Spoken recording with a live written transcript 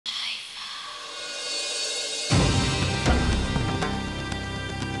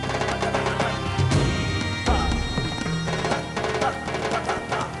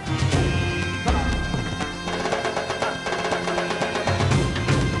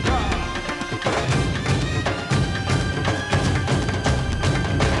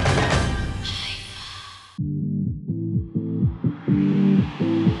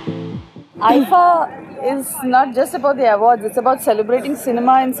IIFA is not just about the awards, it's about celebrating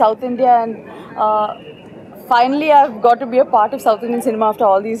cinema in South India, and finally I've got to be a part of South Indian cinema after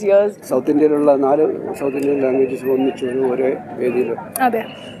all these years. South Indian South Indian languages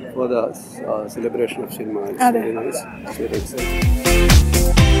for the celebration of cinema. It's very nice. It's very exciting.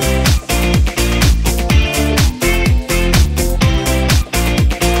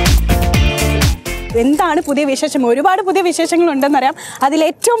 എന്താണ് പുതിയ വിശേഷം? ഒരുപാട് പുതിയ വിശേഷങ്ങൾ ഉണ്ടെന്നറിയാം. അതിൽ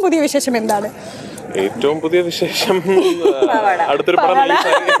ഏറ്റവും പുതിയ വിശേഷം എന്താണ്? ഏറ്റവും പുതിയ വിശേഷം അടുത്തൊരു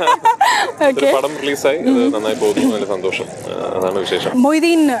പടം റിലീസായി, നന്നായി പോകുന്നു, നല്ല സന്തോഷം, അതാണ് വിശേഷം.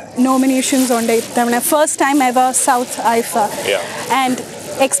 മൊയ്തീൻ നോമിനേഷൻസ് ഉണ്ട് ഇത്തവണ, first time ever south ഐഫ. And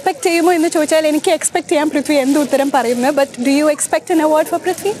expect ചെയ്യുമോ എന്ന് ചോദിച്ചാൽ എനിക്ക് എക്സ്പെക്ട് ചെയ്യാൻ പൃഥ്വി എന്ത് ഉത്തരം പറയുന്നത്. But do you expect an award for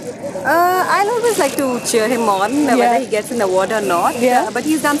Prithvi? I'll always like to cheer him on, whether he gets an award or not. But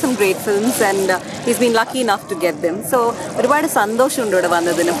he's done some great films and he's been lucky enough to get them. So ഒരുപാട് സന്തോഷമുണ്ട് ഇവിടെ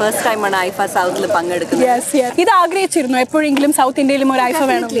വന്നതിന്. First time ആണ് ഐഫ സൗത്തിൽ പങ്കെടുക്കുന്നത്. ഇത് ആഗ്രഹിച്ചിരുന്നു എപ്പോഴെങ്കിലും south ഇന്ത്യയിലും ഒരു ഐഫ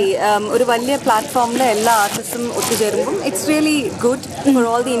വേണം? ഒരു വലിയ പ്ലാറ്റ്ഫോമിൽ എല്ലാ ആർട്ടിസ്റ്റും ഒത്തുചേരുമ്പോൾ it's really good for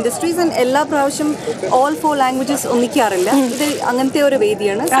all the industries. And എല്ലാ പ്രാവശ്യം ഓൾ 4 ലാംഗ്വേജസ് ഒന്നിക്കാറില്ല. ഇത് അങ്ങനത്തെ ഒരു വേദിയാണ്.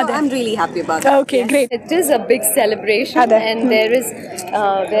 So I'm really happy about it. Okay, great. It is a big celebration and there is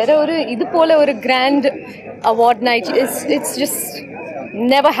idupole oru grand award night. It's just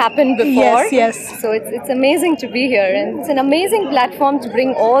never happened before. Yes. So it's amazing to be here, and it's an amazing platform to bring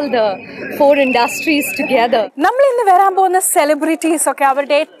all the 4 industries together. നമ്മൾ ഇന്ന് വരാൻ പോകുന്ന celebrities ഒക്കെ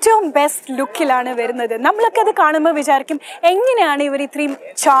അവരുടെ ഏറ്റവും best ലുക്കിലാണ് വരുന്നത്. നമ്മളൊക്കെ അത് കാണുമ്പോൾ വിചാരിക്കും എങ്ങനെയാണ് ഇവർ ഇത്രയും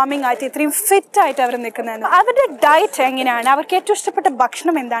ചാമിങ് ആയിട്ട് ഇത്രയും ഫിറ്റ് ആയിട്ട് അവർ നിൽക്കുന്നതെന്ന്. അവരുടെ ഡയറ്റ് എങ്ങനെയാണ്, അവർക്ക് ഏറ്റവും ഇഷ്ടപ്പെട്ട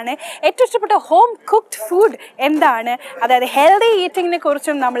ഭക്ഷണം എന്താണ്, ഏറ്റവും ഇഷ്ടപ്പെട്ട ഹോം കുക്ക്ഡ് ഫുഡ് എന്താണ്, അതായത് ഹെൽത്തി ഈറ്റിങ്ങിനെ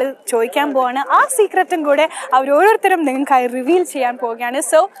കുറിച്ചും നമ്മൾ ചോദിക്കാൻ പോവാണ്. ആ സീക്രറ്റും കൂടെ അവർ ഓരോരുത്തരും നിങ്ങൾക്കായി റിവീൽ ചെയ്യാൻ പോകുകയാണ്.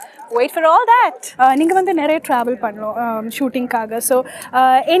 So wait for all that. நீங்க வந்து நிறைய travel பண்ணோம் ஷூட்டிங்காக. So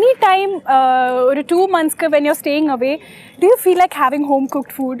any time ஒரு 2 monthsக்கு when you're staying away, do you feel like having home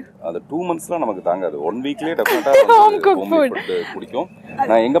cooked food? அது 2 monthsலாம் நமக்கு தாங்காது. 1 weekலயே டெஃபினட்டா home cooked food பிடிக்கும்.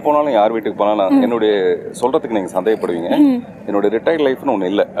 நான் எங்க போனாலும் யார் வீட்டுக்கு போனாலும் என்னோட சொல்றதுக்கு நீங்க சந்தேகப்படுவீங்க. என்னோட ரிட்டையர்ட் லைஃப்னு ஒண்ணு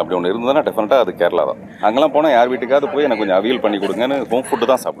இல்ல. அப்படி ஒண்ணு இருந்ததுன்னா டெஃபினட்டா அது கேரளா தான். அங்கலாம் போனா யார் வீட்டுக்காவது போய் எனக்கு கொஞ்சம் அவியல் பண்ணி கொடுங்கன்னு ஹோம் ஃபுட்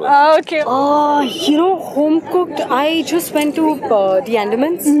தான் சாப்பிடுவேன். Okay. You know, home cooked, I just went to the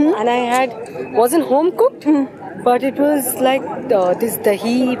Andamans and I wasn't home cooked, but it was like this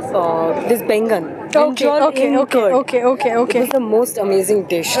dahi, this bengan. Okay. It was the most amazing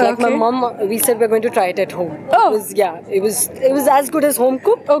dish. Like my mom, we said we're going to try it at home. It was as good as home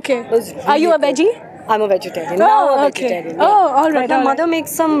cooked. Okay. Are you a veggie? I'm a vegetarian. Now a vegetarian. All right. But my mother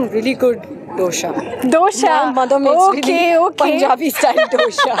makes some really good dosha. My mother makes really Punjabi style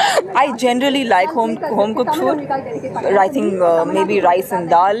dosha. I generally like home cooked food. I think maybe rice and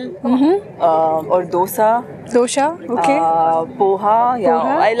dal or dosa. Okay. Poha.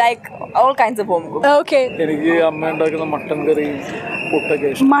 I like all kinds of home cooked. Okay. എനിക്ക് അമ്മ ഉണ്ടാക്കുന്ന mutton കറിയും പുട്ടൊക്കെ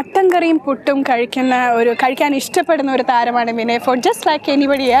ഇഷ്ടം. Mutton കറിയും പുട്ടും കഴിക്കാൻ ഇഷ്ടപ്പെടുന്ന ഒരു താരമാണ് Vinay. For just like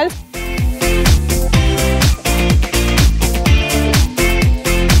anybody else.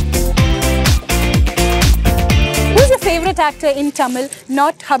 Favorite actor in Tamil,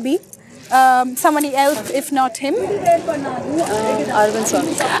 not hubby, somebody else if not him.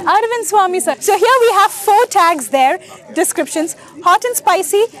 Arvind Swamy sir. So here we have 4 tags there, descriptions: hot and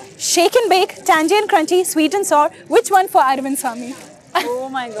spicy, shake and bake, tangy and crunchy, sweet and sour. Which one for Arvind Swamy? Oh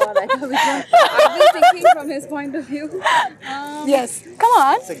my God, I know which one. I've been thinking from his point of view. Yes, come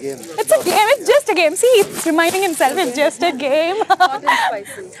on. It's a game. It's just a game. See, it's reminding himself it's just a game. Hot and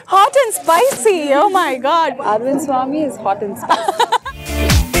spicy. Hot and spicy. Oh my God. Arvind Swamy is hot and spicy.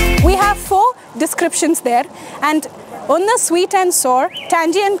 We have 4 descriptions there, and on the sweet and sour,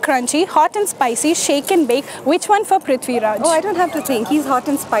 tangy and crunchy, hot and spicy, shake and bake. Which one for Prithviraj? Oh, I don't have to think. He's hot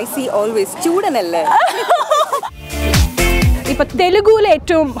and spicy always. Chudanelle. ഇപ്പോൾ തെലുഗുവിലെ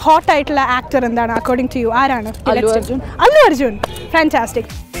ഏറ്റവും hot ആയിട്ടുള്ള actor എന്താണ് according to you? ആരാണ്? Allu Arjun. Fantastic.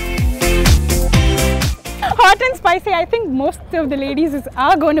 Hot and spicy. I think most of the ladies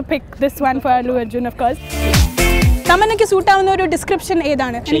are going to pick this one for Allu Arjun, of course. തമന്നയ്ക്ക് suit ആവുന്ന ഒരു description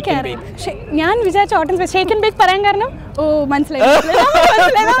ഏതാണ്? ഞാൻ വിചാരിച്ച hot and spicy. Shake and bake പറയാൻ കാരണം മനസ്സിലായി.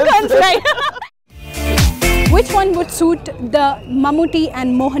 Which one would suit the Mammootty and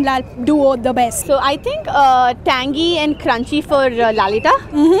Mohanlal duo the best? So I think tangy and crunchy for Lalita,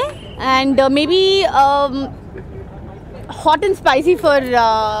 and maybe hot and spicy for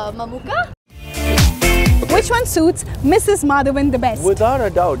Mamuka. Which one suits Mrs. Madhavan the best? Without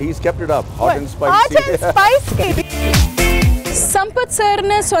a doubt, he's kept it up. Hot and spicy. Hot and spicy. Sampath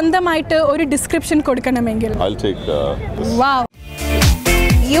sirne സ്വന്തമായിട്ട് ഒരു description കൊടുക്കണമെങ്കിൽ? I'll take this. Wow.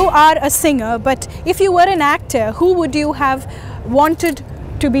 You are a singer, but if you were an actor, who would you have wanted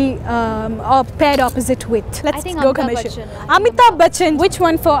to be paired opposite with? Let's think go Amitabh commercial. Bachchan. Amitabh Bachchan. Which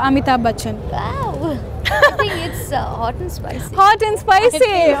one for Amitabh Bachchan? Wow. I think it's hot and spicy. Hot and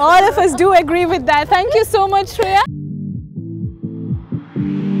spicy. All of us do agree with that. Thank you so much, Shreya.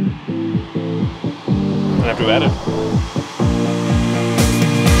 I have to add it.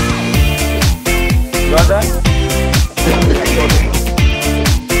 Got that?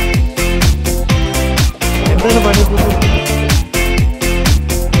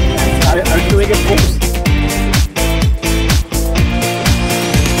 I'll do it post.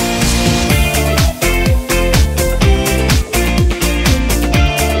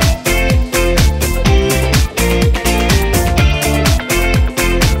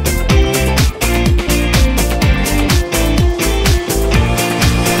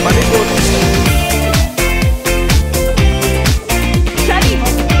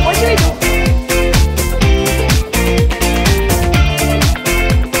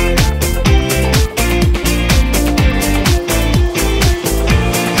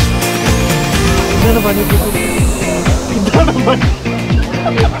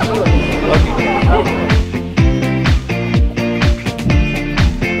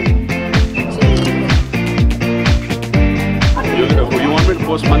 You want me to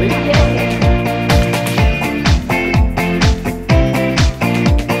post money?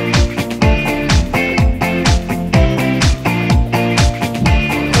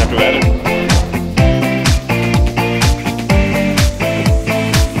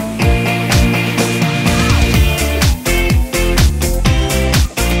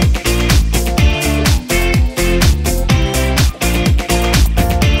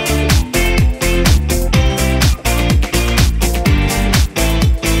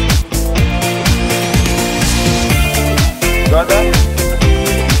 Got that?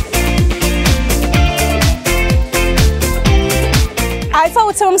 IIFA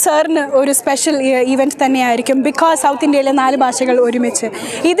Utsavam സാറിന് ഒരു special event തന്നെയായിരിക്കും because south ഇന്ത്യയിലെ 4 ഭാഷകൾ ഒരുമിച്ച്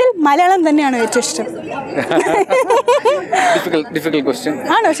ഇതിൽ മലയാളം തന്നെയാണ് ഏറ്റവും ഇഷ്ടം. difficult question.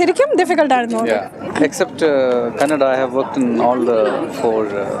 ആണോ ശരിക്കും ഡിഫിക്കൽട്ട് ആണെന്നോ? Yeah, except Kannada, I have worked in all the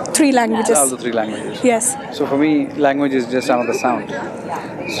 3 languages. All the 3 languages. Yes. So for me, language is just another sound.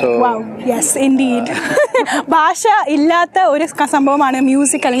 So wow, yes indeed. ഭാഷ ഇല്ലാത്ത ഒരു സംഭവമാണ്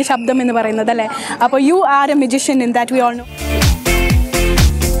മ്യൂസിക് അല്ലെങ്കിൽ ശബ്ദം എന്ന് പറയുന്നത് അല്ലേ? അപ്പോൾ you are a magician in that we all know.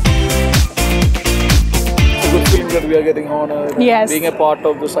 Good feeling that we are getting honored. Yes. Being a part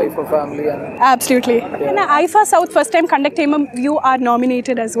of the IIFA family. Absolutely. And IIFA South first time conduct ചെയ്യുമ്പോൾ you are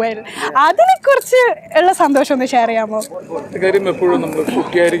nominated as well. അതിനെക്കുറിച്ച് ഉള്ള സന്തോഷം ഒന്ന് share ചെയ്യാമോ? കാര്യം എപ്പോഴും നമ്മൾ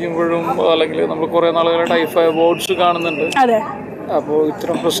കുട്ടിയായിരിക്കുമ്പോഴും അല്ലെങ്കിൽ നമ്മൾ കുറേ നാളുകളായിട്ട് IIFA അവാർഡ്സ് കാണുന്നുണ്ട്. അതെ. അപ്പോൾ ഇത്ര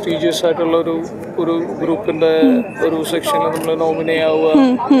പ്രസ്റ്റീജിയസ് ആയിട്ടുള്ള ഒരു ഗ്രൂപ്പിന്റെ ഒരു സെക്ഷനിൽ നമ്മൾ നോമിനേറ്റ് ആവുക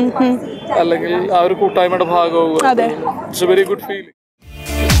അല്ലെങ്കിൽ ആ ഒരു കൂട്ടായ്മയുടെ ഭാഗമാവുക. It's A very good feeling.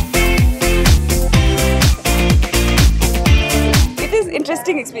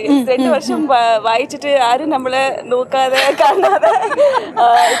 Interesting experience. 2 വർഷം വായിച്ചിട്ട് ആരും നമ്മളെ നോക്കാതെ കാണാതെ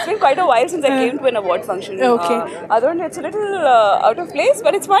it's been quite a while since I came to an award function. Okay. അതുകൊണ്ട് it's a little out of place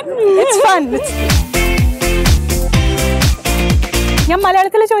but it's fun. It's fun. ഞാൻ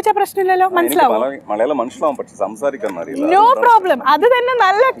മലയാളത്തിൽ ചോദിച്ച പ്രശ്നമില്ലല്ലോ, മനസ്സിലാവും? മലയാളം മനസ്സിലാവും, പക്ഷെ സംസാരിക്കാൻ അറിയില്ല. No problem. അത് തന്നെ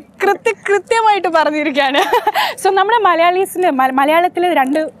നല്ല കൃത്യമായിട്ട് പറഞ്ഞിരിക്കുകയാണ്. സോ നമ്മുടെ മലയാളത്തിൽ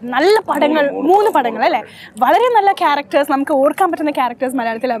 2 നല്ല പടങ്ങൾ 3 പടങ്ങൾ അല്ലേ, വളരെ നല്ല ക്യാരക്ടേഴ്സ്, നമുക്ക് ഓർക്കാൻ പറ്റുന്ന ക്യാരക്ടേഴ്സ്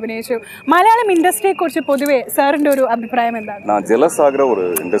മലയാളത്തിൽ അഭിനയിച്ചു. മലയാളം ഇൻഡസ്ട്രിയെ കുറിച്ച് പൊതുവെ സാറിന്റെ ഒരു അഭിപ്രായം എന്താണ്? நான் ஜெலஸ் ஆகிற ஒரு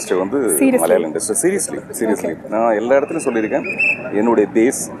இண்டஸ்ட்ரி வந்து மலையாள இண்டஸ்ட்ரி. சீரியஸ்லி நான் எல்லா இடத்துலையும் சொல்லியிருக்கேன், என்னுடைய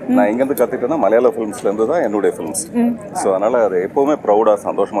பேஸ் நான் எங்கேருந்து கற்றுக்கிட்டேன்னா மலையாள ஃபிலிம்ஸ்லேருந்து தான் என்னுடைய ஃபிலிம்ஸ். ஸோ அதனால் அது எப்போவுமே ப்ரௌடாக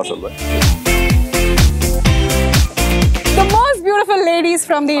சந்தோஷமாக சொல்லுவேன். The most beautiful ladies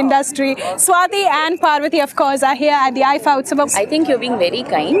from the industry, Swati and Parvati, of course, are here at the IIFA Utsavam. I think you're being very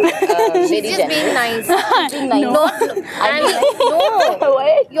kind, very She's just being nice. Being nice. No. I mean, no.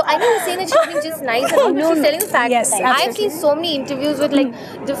 I know you're saying that she's being just nice. No, she's telling facts. Yes, I've seen so many interviews with like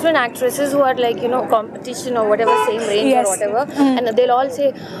different actresses who are like, you know, competition or whatever, same range or whatever, and they'll all say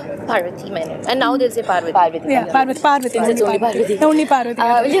Parvati Menon, and now they'll say Parvati. Yeah, Parvati. It's only Parvati. Only Parvati.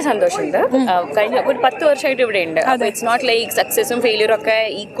 വലിയ സന്തോഷമുണ്ട്. കഴിഞ്ഞ ഒരു 10 വർഷമായിട്ട് ഇവിടെ ഉണ്ട്. അപ്പോൾ it's not like സക്സസും ഫെയിലിയറും ഒക്കെ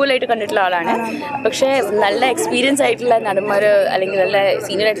equal ആയിട്ട് കണ്ടിട്ടുള്ള ആളാണ്. പക്ഷേ നല്ല എക്സ്പീരിയൻസ് ആയിട്ടുള്ള നടന്മാർ അല്ലെങ്കിൽ നല്ല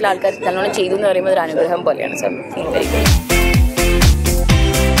സീനിയർ ആയിട്ടുള്ള ആൾക്കാർ നല്ലോണം ചെയ്തു എന്ന് പറയുമ്പോൾ ഒരു അനുഗ്രഹം പോലെയാണ്. So feel very good.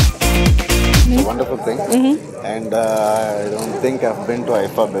 It's a wonderful thing, and I don't think I've been to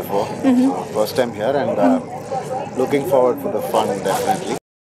IIFA before. First time here, and looking forward for the fun, definitely.